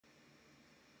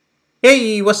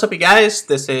Hey, what's up you guys?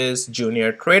 This is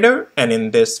Junior Trader, and in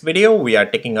this video we are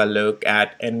taking a look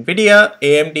at Nvidia,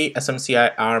 AMD,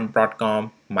 SMCI, ARM,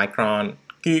 Broadcom, Micron,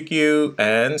 QQ,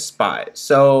 and SPY.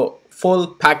 So full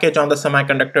package on the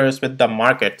semiconductors with the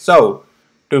market. So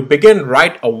to begin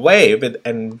right away with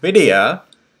Nvidia,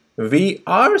 we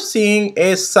are seeing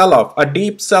a sell-off, a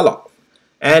deep sell-off,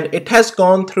 and it has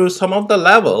gone through some of the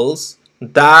levels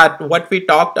that what we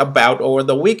talked about over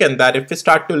the weekend, that if we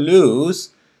start to lose,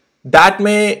 that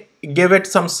may give it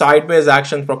some sideways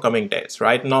action for coming days,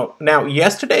 right? Now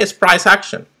yesterday's price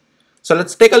action. So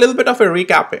let's take a little bit of a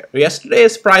recap here.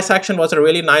 Yesterday's price action was a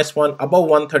really nice one, above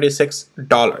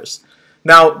 $136.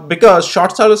 Now, because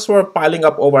short sellers were piling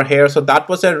up over here, so that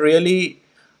was a really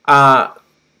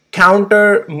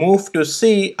counter move to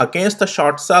see against the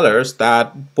short sellers,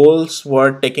 that bulls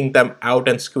were taking them out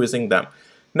and squeezing them.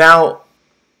 Now,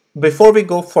 before we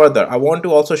go further, I want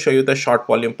to also show you the short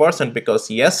volume percent,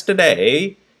 because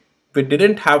yesterday we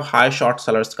didn't have high short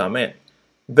sellers come in,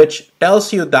 which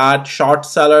tells you that short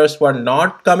sellers were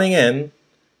not coming in.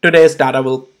 Today's data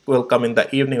will come in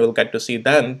the evening, we'll get to see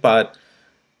then, but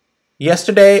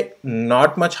yesterday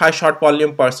not much high short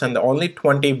volume percent, only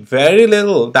 20, very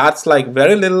little, that's like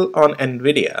very little on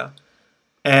Nvidia.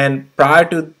 And prior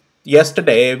to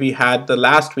yesterday, we had the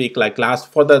last week, like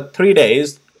for the 3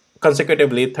 days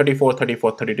consecutively, 34,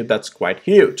 34, 32. That's quite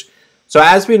huge. So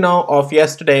as we know of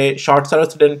yesterday, short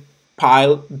sellers didn't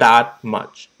pile that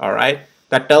much. All right,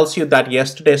 that tells you that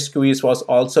yesterday's squeeze was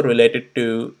also related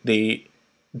to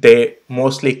they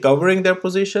mostly covering their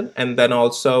position, and then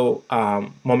also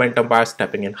momentum buyers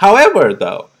stepping in. However,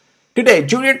 though, today,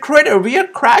 Junior Trader, we are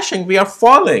crashing, we are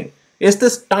falling. Is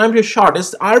this time to short?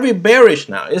 Are we bearish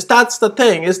now? That's the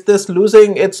thing? Is this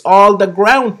losing its all the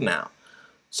ground now?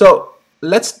 So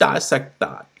let's dissect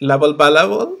that level by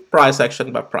level, price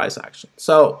action by price action.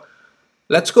 So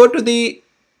let's go to the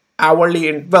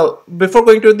hourly. Well, before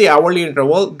going to the hourly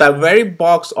interval, the very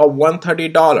box of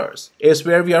 $130 is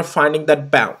where we are finding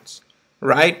that bounce,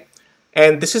 right?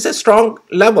 And this is a strong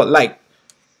level. Like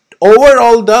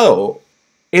overall, though,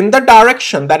 in the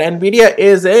direction that Nvidia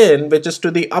is in, which is to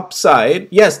the upside,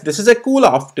 yes, this is a cool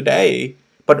off today,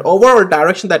 but overall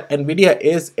direction that Nvidia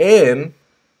is in,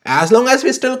 as long as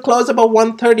we still close above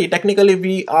 130, technically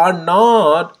we are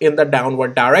not in the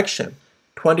downward direction.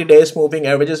 20 days moving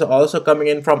averages are also coming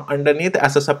in from underneath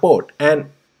as a support, and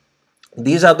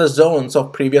these are the zones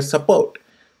of previous support.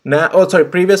 Now,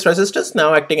 previous resistance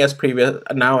now acting as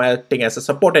a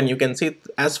support, and you can see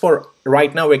as for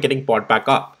right now we're getting bought back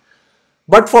up.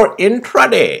 But for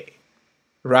intraday,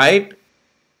 right?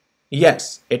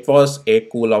 Yes, it was a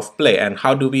cool off play. And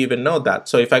how do we even know that?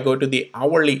 So if I go to the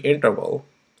hourly interval,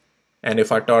 and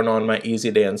if I turn on my easy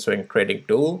day and swing trading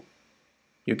tool,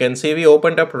 you can see we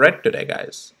opened up red today,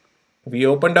 guys. We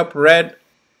opened up red,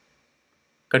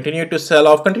 continue to sell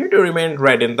off, continue to remain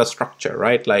red in the structure,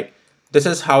 right? Like this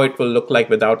is how it will look like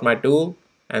without my tool,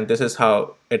 and this is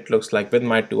how it looks like with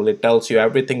my tool. It tells you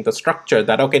everything, the structure,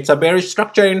 that okay, it's a bearish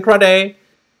structure intraday,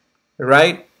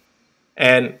 right?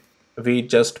 And we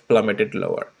just plummeted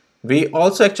lower. We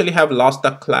also actually have lost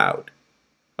the cloud.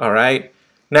 All right.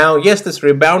 Now, yes, this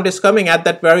rebound is coming at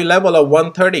that very level of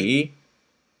 130,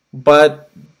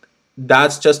 but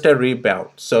that's just a rebound.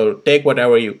 So take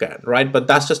whatever you can, right? But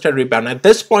that's just a rebound. At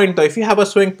this point, though, if you have a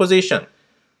swing position,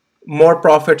 more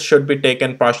profit should be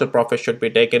taken, partial profit should be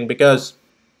taken, because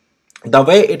the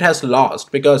way it has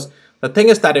lost, because the thing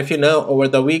is that if you know, over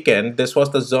the weekend, this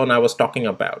was the zone I was talking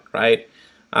about, right?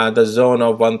 The zone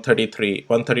of 133,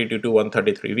 132 to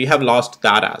 133. We have lost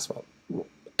that as well.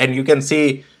 And you can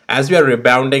see as we are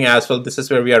rebounding as well, this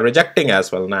is where we are rejecting as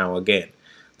well now again.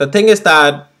 The thing is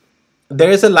that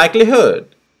there is a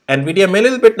likelihood Nvidia may a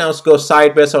little bit now go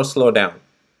sideways or slow down.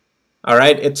 All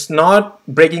right, it's not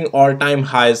breaking all-time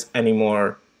highs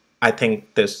anymore, I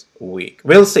think, this week.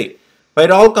 We'll see. But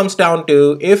it all comes down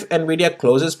to, if Nvidia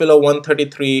closes below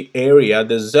 133 area,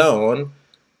 the zone,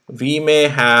 we may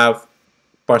have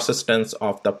persistence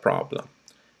of the problem.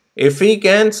 If we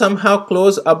can somehow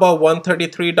close above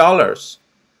 $133,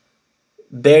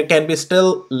 there can be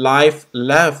still life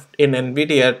left in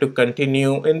Nvidia to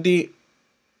continue in the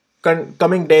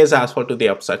coming days as well to the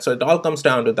upside. So it all comes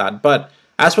down to that. But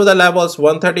as for the levels,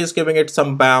 130 is giving it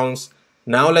some bounce.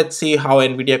 Now let's see how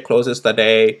Nvidia closes the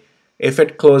day. If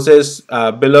it closes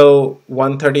below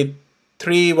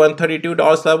 133,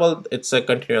 $132 level, it's a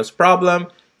continuous problem.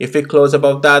 If we close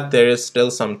above that, there is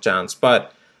still some chance.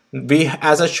 But we,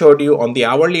 as I showed you on the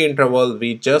hourly interval,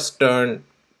 we just turned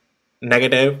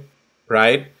negative,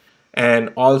 right?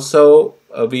 And also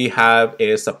we have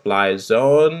a supply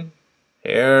zone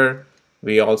here.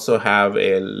 We also have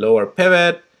a lower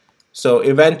pivot. So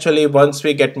eventually, once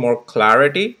we get more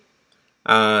clarity,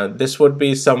 this would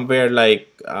be somewhere like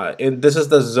this is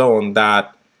the zone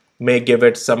that may give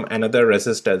it some another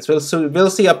resistance. We'll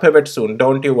see a pivot soon.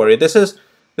 Don't you worry. This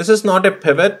is not a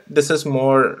pivot. This is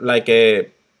more like a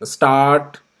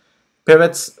start.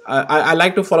 Pivots, I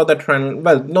like to follow the trend.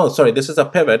 Well, no, sorry, this is a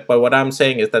pivot, but what I'm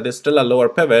saying is that there's still a lower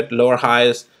pivot, lower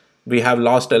highs. We have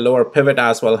lost a lower pivot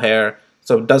as well here,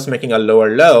 so thus making a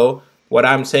lower low. What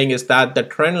I'm saying is that the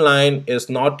trend line is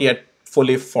not yet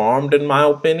fully formed, in my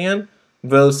opinion.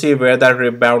 We'll see where that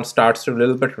rebound starts to a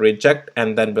little bit reject,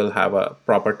 and then we'll have a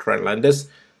proper trend line. This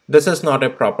is not a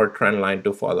proper trend line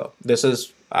to follow. This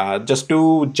is just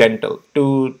too gentle.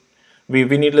 We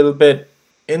need a little bit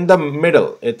in the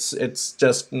middle. It's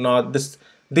just not this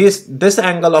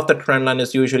angle of the trend line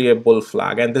is usually a bull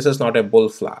flag, and this is not a bull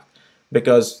flag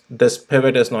because this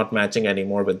pivot is not matching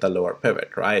anymore with the lower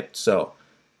pivot, right? So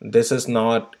this is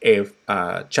not a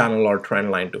channel or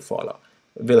trend line to follow.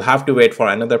 We'll have to wait for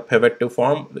another pivot to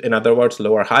form, in other words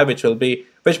lower high, which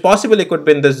possibly could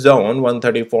be in this zone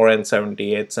 134 and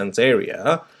 78 cents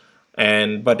area.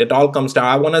 But it all comes down,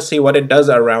 I want to see what it does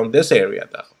around this area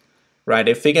though, right?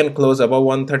 If we can close above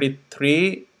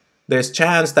 133, there's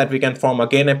chance that we can form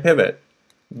again a pivot,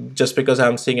 just because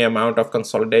I'm seeing an amount of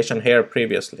consolidation here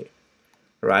previously,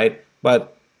 right?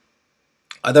 But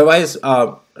otherwise,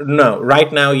 no,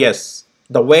 right now, yes,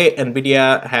 the way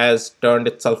Nvidia has turned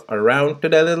itself around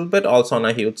today a little bit, also on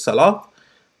a huge sell-off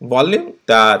volume,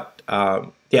 that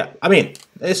yeah, I mean,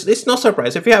 it's no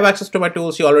surprise. If you have access to my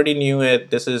tools, you already knew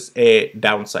it. This is a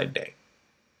downside day,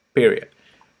 period,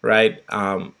 right?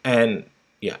 And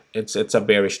yeah, it's a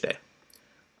bearish day.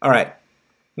 All right,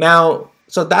 now,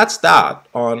 so that's that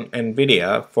on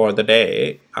Nvidia for the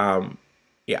day.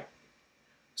 Yeah,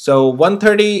 so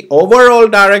 130 overall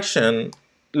direction.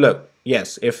 Look,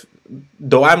 yes, if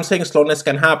though I'm saying slowness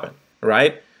can happen,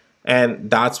 right? And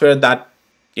that's where that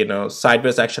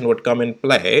sideways action would come in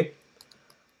play.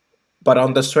 But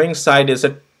on the swing side, is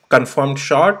it confirmed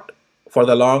short for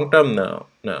the long term? No,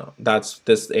 no.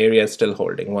 This area is still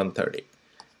holding 130,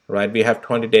 right? We have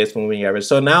 20 days moving average.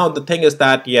 So now the thing is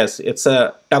that yes, it's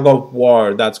a tug of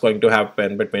war that's going to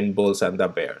happen between bulls and the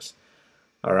bears.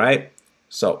 All right,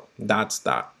 so that's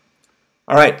that.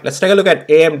 All right, let's take a look at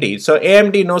AMD. So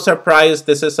AMD, no surprise,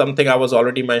 this is something I was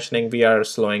already mentioning. We are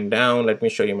slowing down. Let me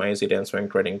show you my easy day and swing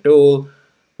trading tool.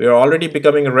 We are already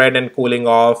becoming red and cooling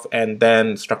off, and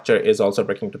then structure is also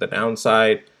breaking to the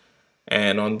downside.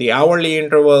 And on the hourly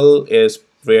interval is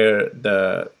where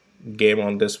the game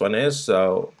on this one is.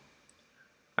 So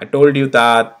I told you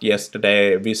that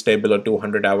yesterday we stay below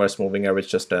 200 hours moving average,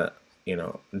 just a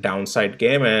downside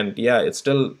game, and yeah, it's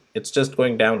just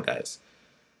going down, guys.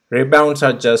 Rebounds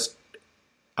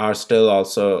are still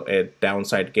also a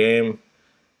downside game.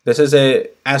 This is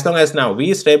as long as now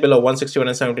we stay below 161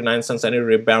 and 79 cents, any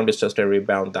rebound is just a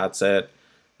rebound, that's it.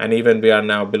 And even we are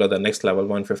now below the next level,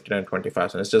 159 and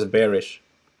 25 cents. It's just bearish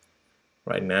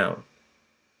right now.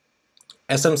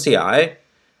 SMCI,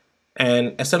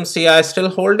 and SMCI still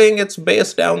holding its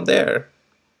base down there.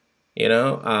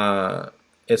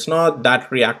 It's not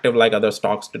that reactive like other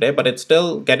stocks today, but it's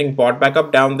still getting bought back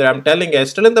up down there. I'm telling you,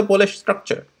 it's still in the bullish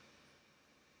structure.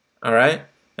 All right.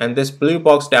 And this blue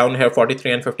box down here,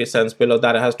 43 and 50 cents below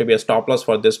that, has to be a stop loss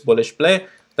for this bullish play.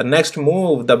 The next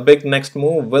move, the big next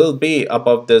move, will be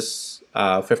above this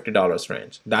 $50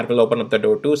 range. That will open up the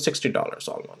door to $60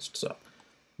 almost. So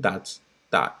that's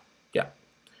that. Yeah.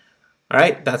 All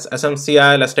right. That's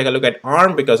SMCI. Let's take a look at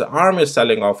ARM, because ARM is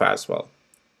selling off as well.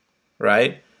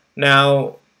 Right.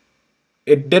 Now,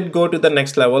 it did go to the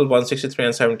next level, 163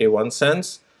 and 71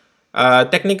 cents.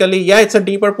 Technically, yeah, it's a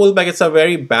deeper pullback. It's a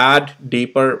very bad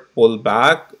deeper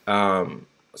pullback.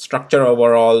 Structure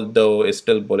overall, though, is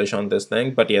still bullish on this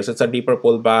thing. But yes, it's a deeper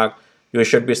pullback. You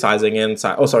should be sizing in,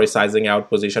 sizing out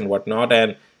position, whatnot.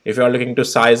 And if you're looking to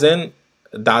size in,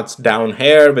 that's down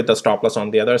here with the stop loss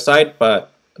on the other side.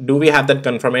 But do we have that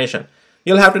confirmation?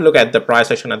 You'll have to look at the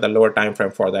price action at the lower time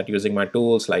frame for that using my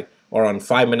tools, or on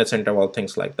 5 minutes interval,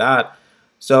 things like that.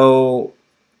 So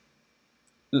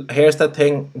here's the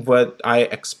thing, what I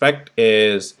expect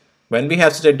is when we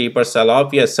have such a deeper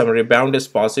sell-off, yes, some rebound is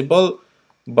possible,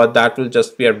 but that will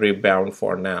just be a rebound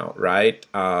for now, right?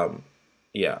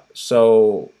 Yeah,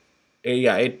 so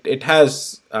yeah, it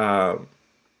has the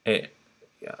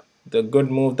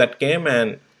good move that came,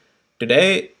 and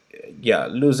today, yeah,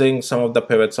 losing some of the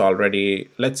pivots already.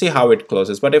 Let's see how it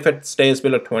closes, but if it stays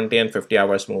below 20 and 50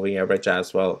 hours moving average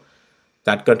as well,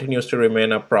 that continues to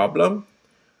remain a problem.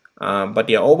 But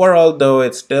yeah, overall though,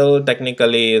 it's still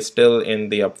technically still in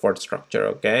the upward structure.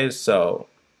 Okay, so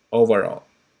overall,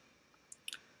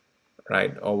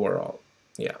 right, overall.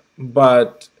 Yeah,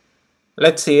 but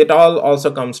let's see, it all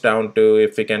also comes down to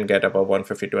if we can get above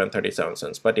 152 and 37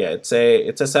 cents. But yeah, it's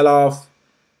a sell-off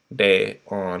day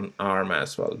on ARM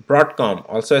as well. Broadcom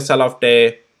also a sell-off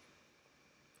day.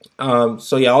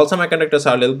 So yeah, all semiconductors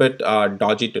are a little bit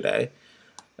dodgy today.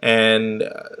 And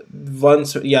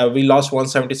once, yeah, we lost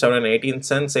 177 and 18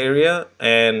 cents area,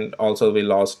 and also we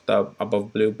lost the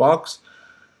above blue box.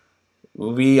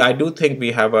 I do think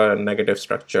we have a negative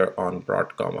structure on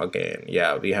Broadcom again.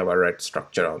 Yeah, we have a red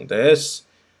structure on this.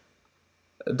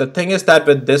 The thing is that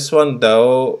with this one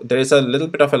though, there is a little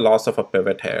bit of a loss of a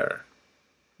pivot here.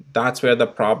 That's where the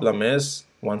problem is,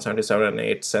 177 and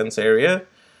 8 cents area.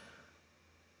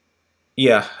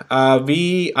 Yeah,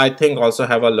 I think also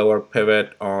have a lower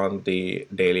pivot on the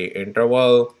daily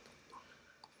interval.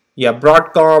 Yeah,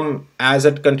 Broadcom, as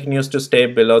it continues to stay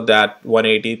below that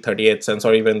 180, 38 cents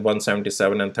or even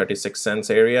 177 and 36 cents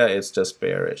area, it's just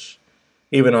bearish.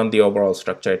 Even on the overall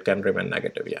structure, it can remain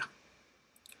negative, yeah.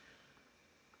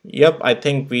 Yep, I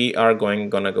think we are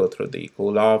gonna go through the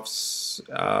cool-offs.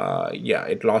 Yeah,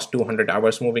 it lost 200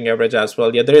 hours moving average as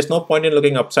well. Yeah, there is no point in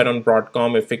looking upside on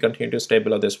Broadcom if we continue to stay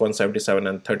below this 177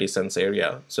 and 30 cents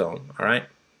area zone, all right?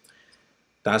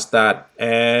 That's that.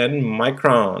 And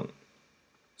Micron.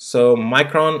 So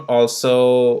Micron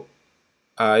also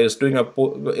is doing a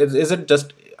pull. Is it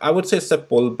just, I would say it's a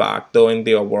pullback though in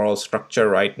the overall structure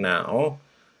right now.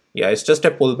 Yeah, it's just a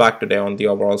pullback today on the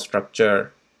overall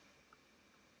structure.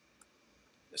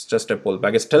 It's just a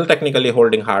pullback. It's still technically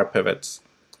holding higher pivots.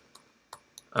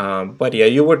 But yeah,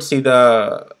 you would see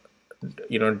the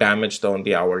damage though on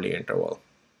the hourly interval.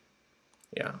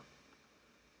 Yeah.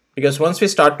 Because once we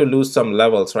start to lose some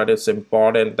levels, right, it's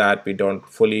important that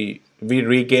we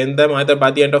regain them either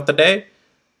by the end of the day.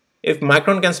 If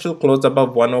Micron can still close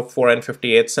above 104 and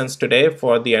 58 cents today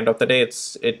for the end of the day,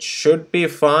 it should be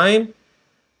fine,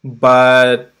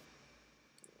 but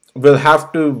we'll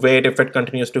have to wait if it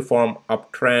continues to form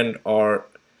uptrend or,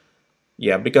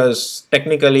 yeah, because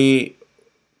technically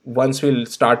once we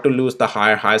start to lose the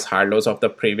higher highs, higher lows of the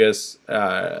previous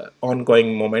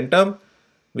ongoing momentum,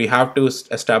 we have to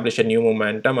establish a new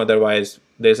momentum. Otherwise,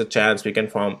 there's a chance we can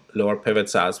form lower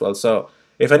pivots as well. So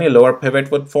if any lower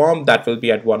pivot would form, that will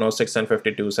be at 106 and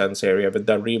 52 cents area with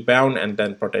the rebound and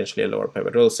then potentially a lower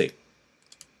pivot. We'll see.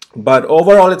 But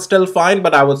overall, it's still fine.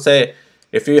 But I would say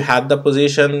if you had the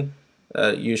position,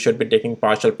 you should be taking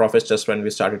partial profits just when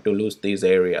we started to lose these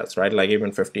areas, right? Like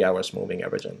even 50 hours moving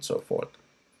average and so forth.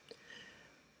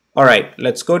 All right,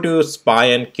 let's go to SPY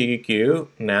and QQQ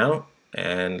now,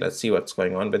 and let's see what's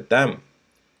going on with them.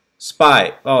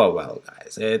 SPY, oh well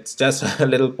guys, it's just a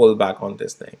little pullback on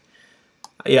this thing.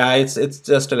 Yeah, it's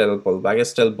just a little pullback. It's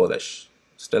still bullish.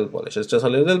 Still bullish. It's just a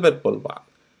little bit pullback.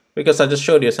 Because I just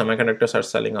showed you semiconductors are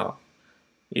selling off.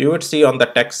 You would see on the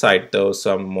tech side though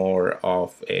some more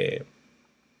of a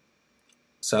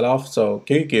sell-off. So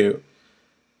QQ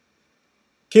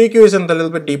is in the little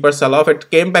bit deeper sell-off. It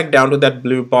came back down to that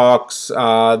blue box.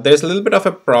 There's a little bit of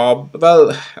a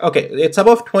well, okay, it's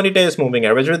above 20 days moving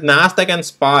average. With Nasdaq and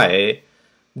SPY,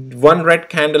 one red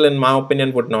candle in my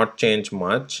opinion would not change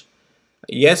much.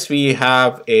 Yes, we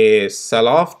have a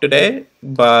sell-off today,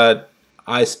 but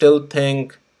I still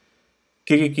think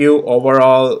QQQ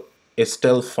overall is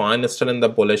still fine. It's still in the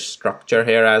bullish structure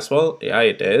here as well. Yeah,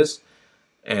 it is.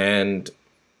 And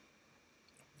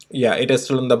yeah, it is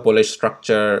still in the bullish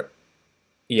structure.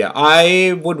 Yeah,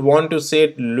 I would want to see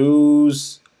it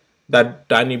lose that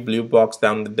tiny blue box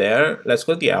down there. Let's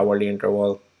go to the hourly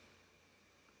interval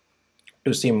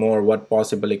to see more what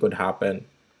possibly could happen.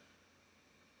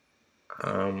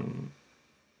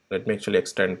 Let me actually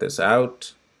extend this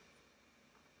out.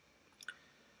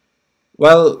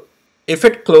 Well, if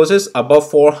it closes above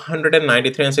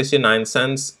 493 and 69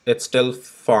 cents, it's still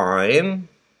fine.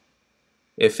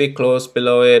 If we close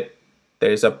below it,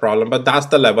 there is a problem, but that's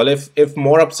the level. If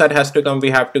more upside has to come, we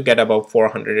have to get above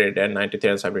 493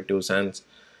 and 72 cents.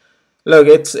 Look,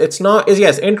 it's not,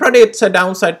 yes, intraday it's a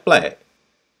downside play,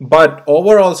 but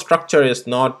overall structure is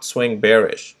not swing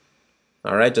bearish.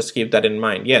 All right, just keep that in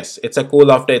mind. Yes, it's a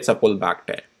cool off day, it's a pullback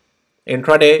day.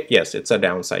 Intraday, yes, it's a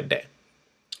downside day.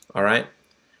 All right.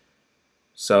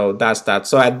 So that's that.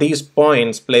 So at these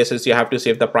places, you have to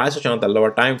see if the price action on the lower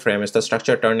time frame is the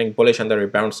structure turning bullish and the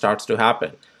rebound starts to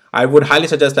happen. I would highly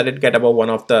suggest that it get above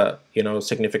one of the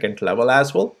significant level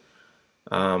as well.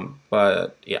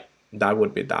 But yeah, that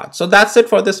would be that. So that's it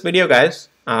for this video, guys.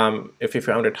 If you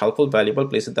found it helpful, valuable,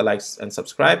 please hit the likes and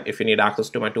subscribe. If you need access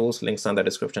to my tools, links on the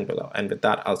description below. And with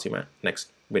that, I'll see you in my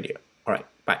next video. All right,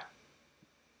 bye.